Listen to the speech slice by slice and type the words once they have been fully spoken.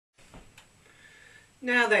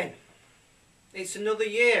Now then, it's another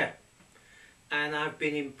year and I've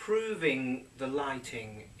been improving the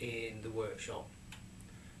lighting in the workshop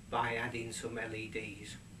by adding some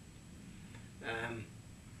LEDs.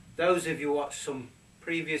 Those of you who watched some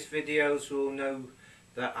previous videos will know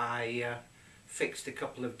that I fixed a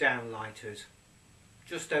couple of downlighters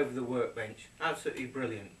just over the workbench. Absolutely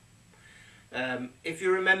brilliant. If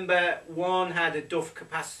you remember, one had a duff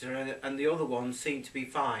capacitor and the other one seemed to be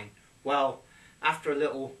fine. Well, after a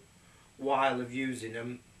little while of using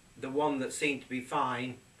them, the one that seemed to be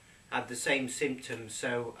fine had the same symptoms,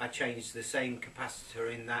 so I changed the same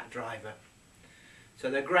capacitor in that driver. So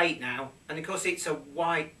they're great now, and of course it's a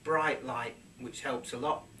white bright light, which helps a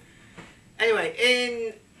lot. Anyway,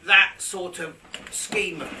 in that sort of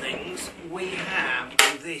scheme of things, we have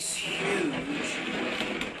this huge,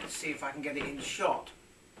 let's see if I can get it in shot,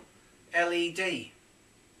 LED.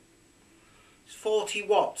 It's 40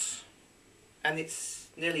 watts and it's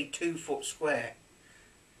nearly 2 foot square,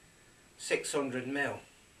 600 mil.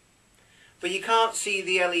 But you can't see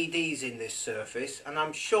the LEDs in this surface, and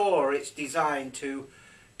I'm sure it's designed to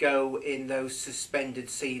go in those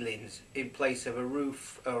suspended ceilings in place of a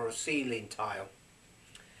roof or a ceiling tile.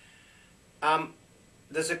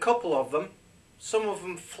 There's a couple of them. Some of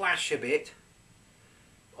them flash a bit,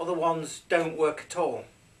 other ones don't work at all.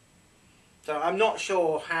 So I'm not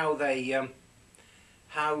sure how they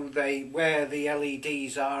where the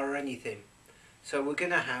LEDs are or anything. So we're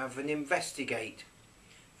going to have an investigate.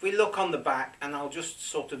 If we look on the back, and I'll just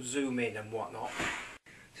sort of zoom in and whatnot.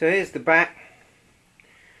 So here's the back,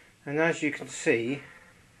 and as you can see,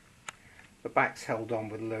 the back's held on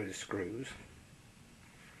with a load of screws.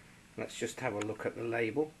 Let's just have a look at the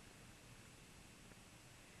label.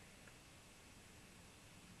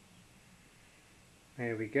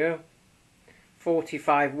 There we go.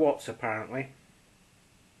 45 watts apparently.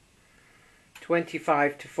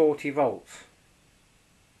 25 to 40 volts.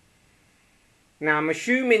 Now I'm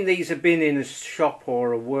assuming these have been in a shop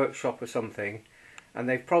or a workshop or something, and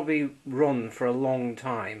they've probably run for a long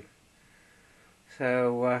time.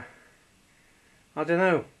 So I don't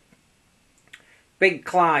know. Big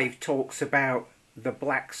Clive talks about the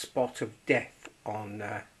black spot of death on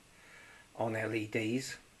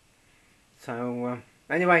LEDs. So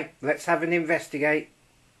anyway, let's have an investigate.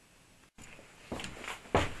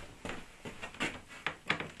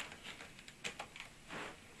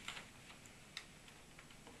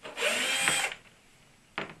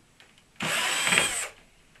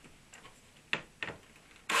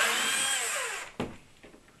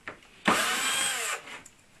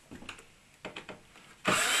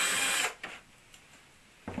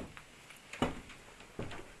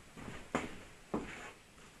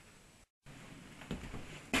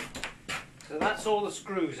 So that's all the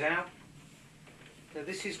screws out. So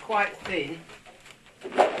this is quite thin.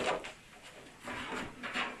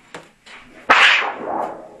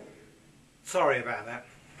 Sorry about that.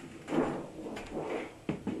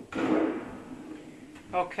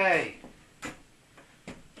 Okay.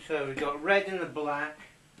 So we've got red and a black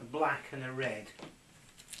and a red.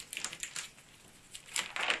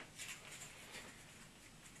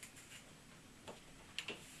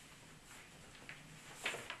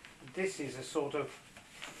 This is a sort of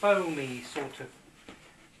foamy sort of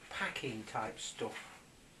packing type stuff.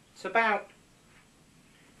 It's about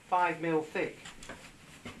 5 mil thick.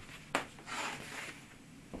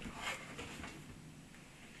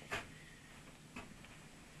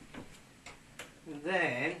 And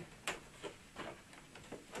then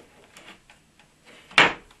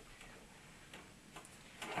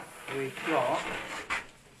we've got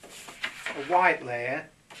a white layer,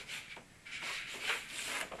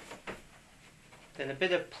 then a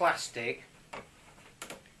bit of plastic,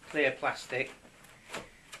 clear plastic,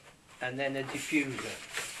 and then a diffuser.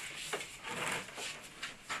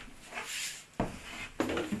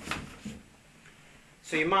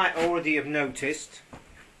 So you might already have noticed,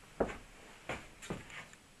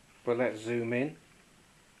 but let's zoom in.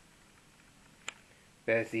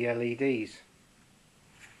 There's the LEDs.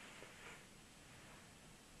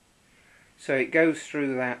 So it goes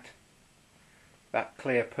through that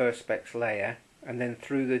clear perspex layer and then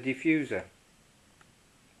through the diffuser.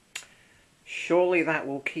 Surely that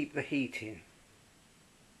will keep the heat in,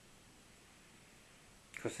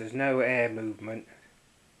 because there's no air movement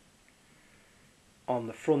on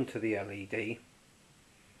the front of the LED,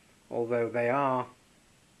 although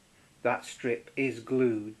that strip is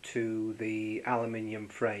glued to the aluminium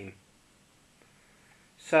frame.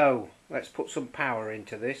 So let's put some power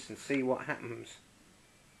into this and see what happens.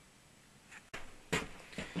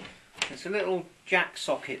 There's a little jack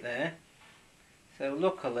socket there, so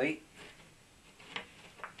luckily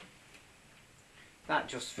that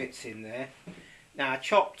just fits in there. Now I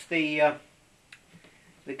chopped the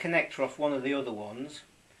connector off one of the other ones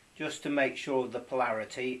just to make sure of the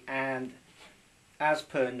polarity, and as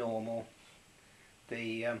per normal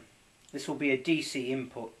this will be a DC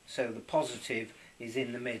input, so the positive is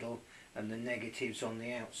in the middle and the negative's on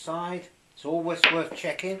the outside. It's always worth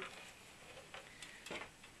checking.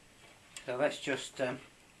 So let's just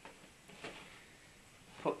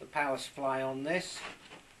put the power supply on this,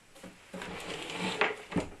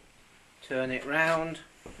 turn it round.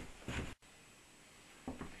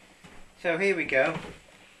 So here we go.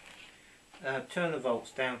 Turn the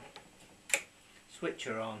volts down, switch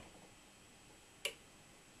her on.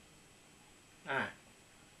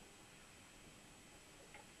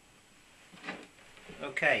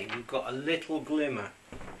 Okay, we've got a little glimmer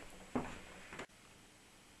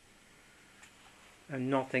and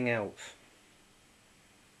nothing else.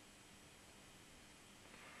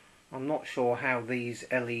 I'm not sure how these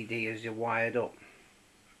LEDs are wired up.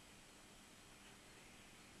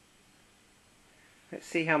 Let's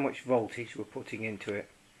see how much voltage we're putting into it.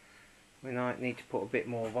 We might need to put a bit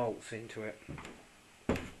more volts into it.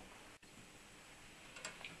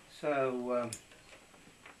 So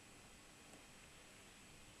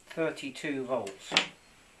 32 volts.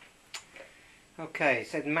 Okay, it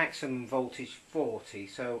said maximum voltage 40,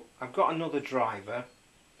 so I've got another driver,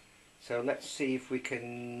 so let's see if we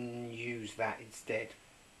can use that instead.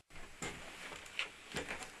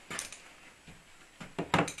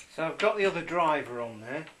 So I've got the other driver on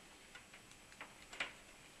there,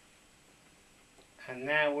 and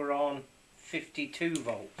now we're on 52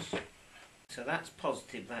 volts. So that's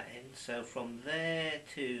positive, that end. So from there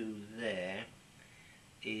to there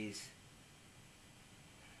is,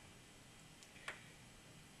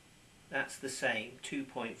 that's the same,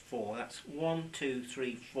 2.4. That's 1, 2,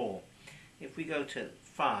 3, 4. If we go to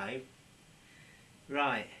 5,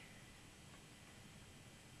 right.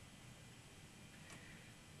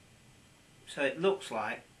 So it looks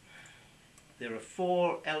like there are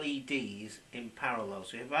 4 LEDs in parallel.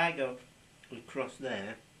 So if I go across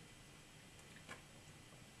there,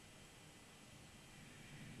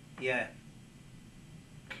 yeah,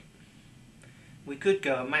 we could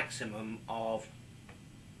go a maximum of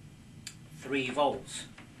 3 volts.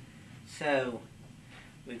 So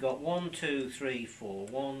we've got 1, 2, 3, 4,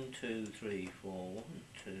 1, 2, 3, 4, 1,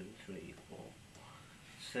 2, 3, 4.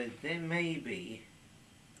 So there may be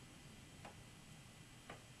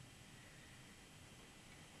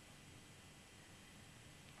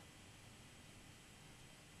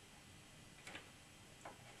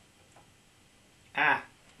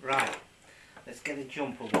right. Let's get a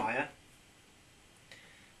jumper wire.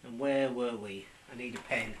 And where were we? I need a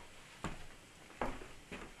pen.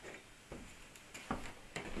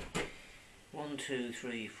 1, 2,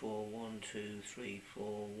 3, 4, 1, 2, 3,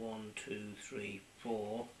 4, 1, 2, 3,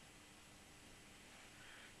 4.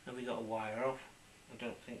 Have we got a wire off? I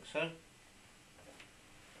don't think so.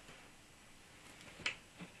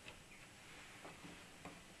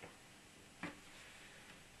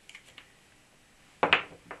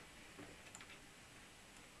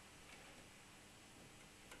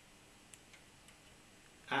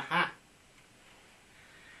 Aha!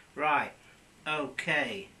 Right,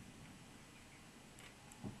 okay.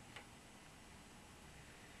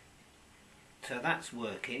 So that's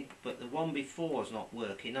working, but the one before is not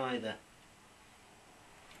working either.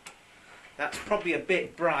 That's probably a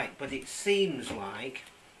bit bright, but it seems like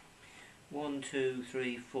 1, 2,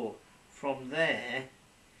 3, 4. From there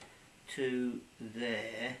to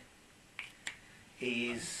there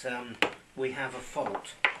is we have a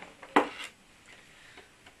fault.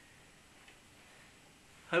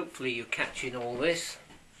 Hopefully you're catching all this.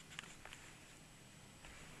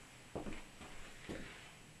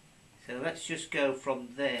 So let's just go from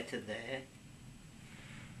there to there.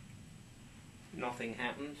 Nothing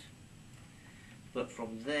happens. But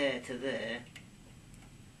from there to there,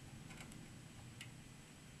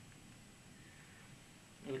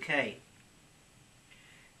 okay.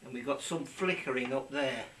 And we've got some flickering up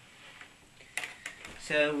there.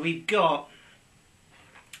 So we've got,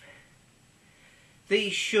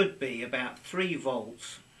 these should be about 3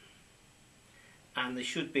 volts and they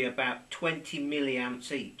should be about 20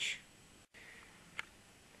 milliamps each.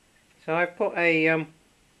 So I've put a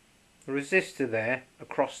resistor there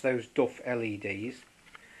across those Duff LEDs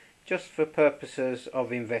just for purposes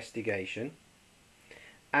of investigation,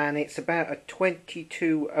 and it's about a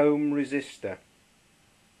 22 ohm resistor.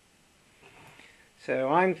 So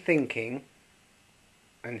I'm thinking,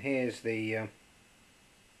 and here's the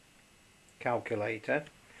calculator,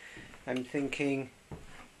 I'm thinking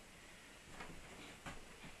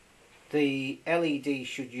the LED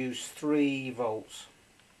should use 3 volts,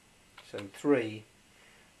 so 3,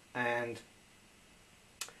 and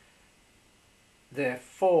there are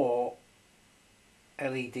 4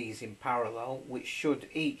 LEDs in parallel, which should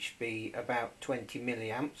each be about 20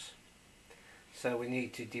 milliamps. So we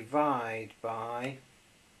need to divide by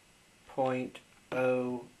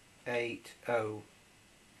 0.080.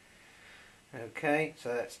 Okay,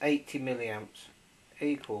 so that's 80 milliamps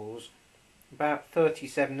equals about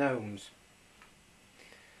 37 ohms.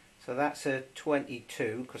 So that's a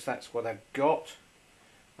 22, because that's what I've got,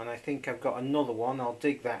 and I think I've got another one. I'll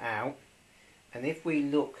dig that out. And if we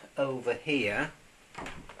look over here,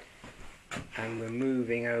 and we're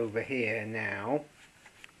moving over here now,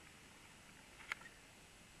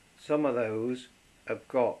 some of those have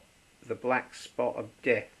got the black spot of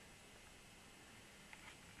death.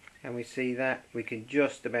 Can we see that? We can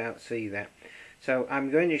just about see that. So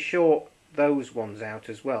I'm going to short those ones out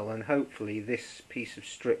as well, and hopefully this piece of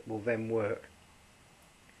strip will then work.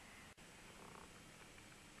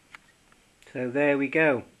 So there we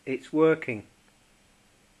go, it's working.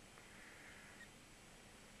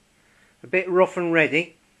 A bit rough and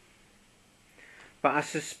ready, but I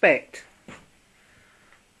suspect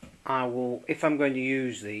I will, if I'm going to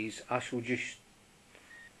use these, I shall just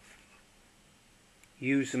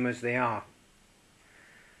use them as they are.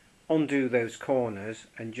 Undo those corners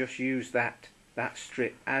and just use that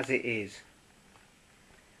strip as it is,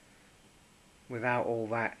 without all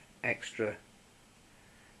that extra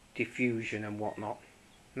diffusion and whatnot.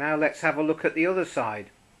 Now let's have a look at the other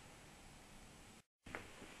side.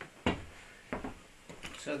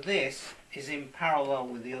 So this is in parallel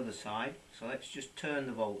with the other side, so let's just turn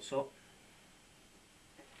the volts up.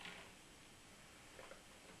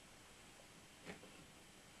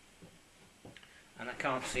 And I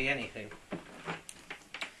can't see anything.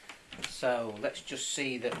 So let's just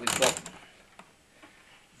see that we've got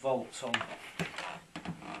volts on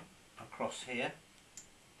across here.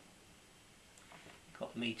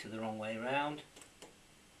 Got the meter the wrong way round.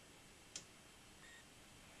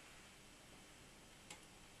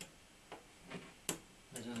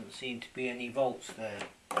 There doesn't seem to be any volts there.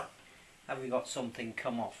 Have we got something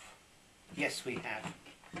come off? Yes, we have.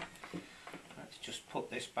 Let's just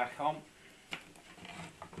put this back on.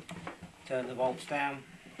 Turn the volts down.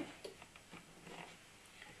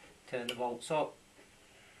 Turn the volts up.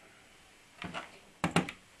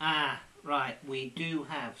 Ah, right, we do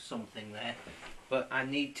have something there, but I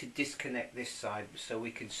need to disconnect this side so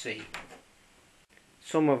we can see.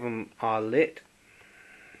 Some of them are lit.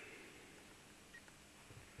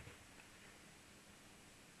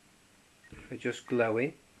 They're just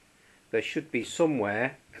glowing. There should be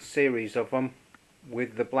somewhere a series of them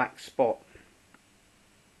with the black spot.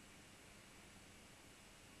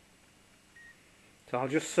 So I'll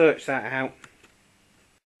just search that out.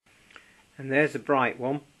 And there's a bright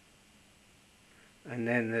one. And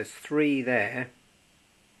then there's 3 there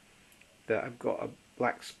that have got a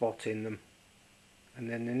black spot in them. And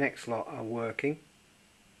then the next lot are working.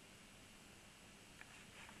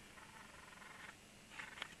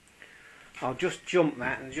 I'll just jump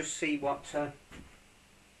that and just see what,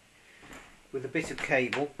 with a bit of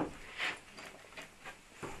cable.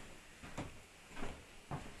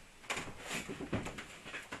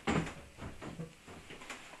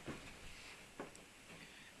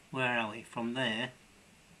 Where are we? From there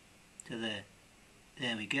to there.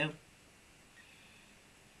 There we go.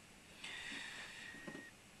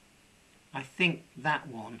 I think that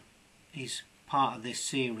one is part of this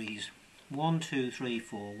series. 1, 2, 3,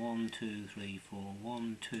 4, 1, 2, 3, 4,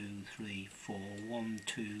 1, 2, 3, 4, 1,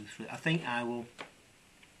 2, 3. I think I will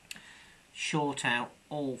short out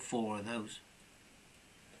all 4 of those.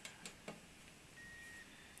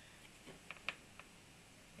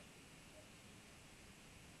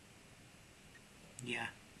 Yeah,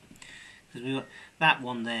 because we got that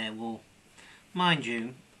one there. Will, mind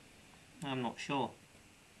you, I'm not sure.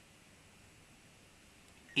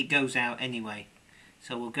 It goes out anyway,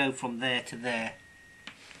 so we'll go from there to there.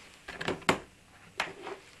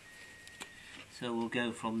 So we'll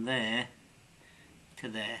go from there to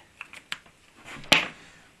there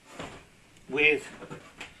with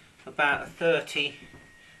about a 30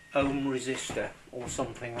 ohm resistor or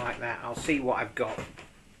something like that. I'll see what I've got.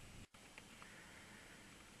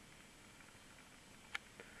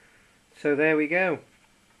 So there we go.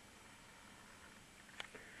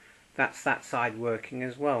 That's that side working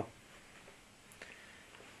as well.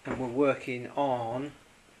 And we're working on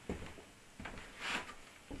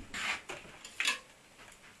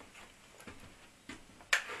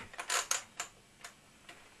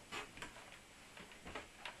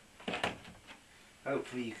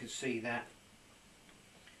Hopefully you can see that.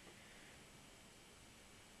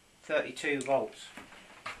 32 volts.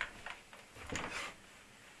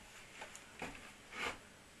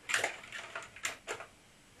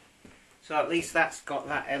 So at least that's got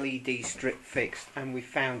that LED strip fixed, and we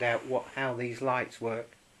found out how these lights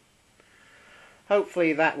work.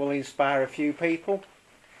 Hopefully that will inspire a few people.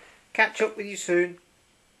 Catch up with you soon.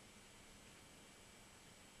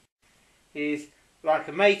 Is like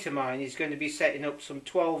a mate of mine is going to be setting up some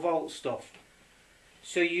 12 volt stuff,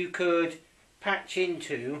 so you could patch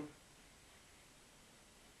into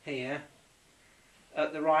here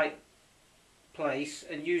at the right place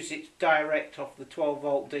and use it direct off the 12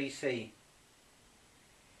 volt DC.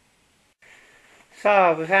 So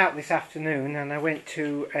I was out this afternoon and I went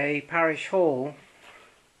to a parish hall,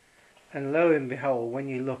 and lo and behold, when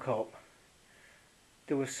you look up,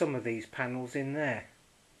 there were some of these panels in there.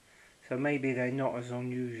 So maybe they're not as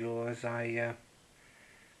unusual as I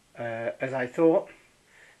thought,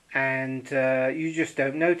 and you just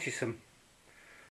don't notice them.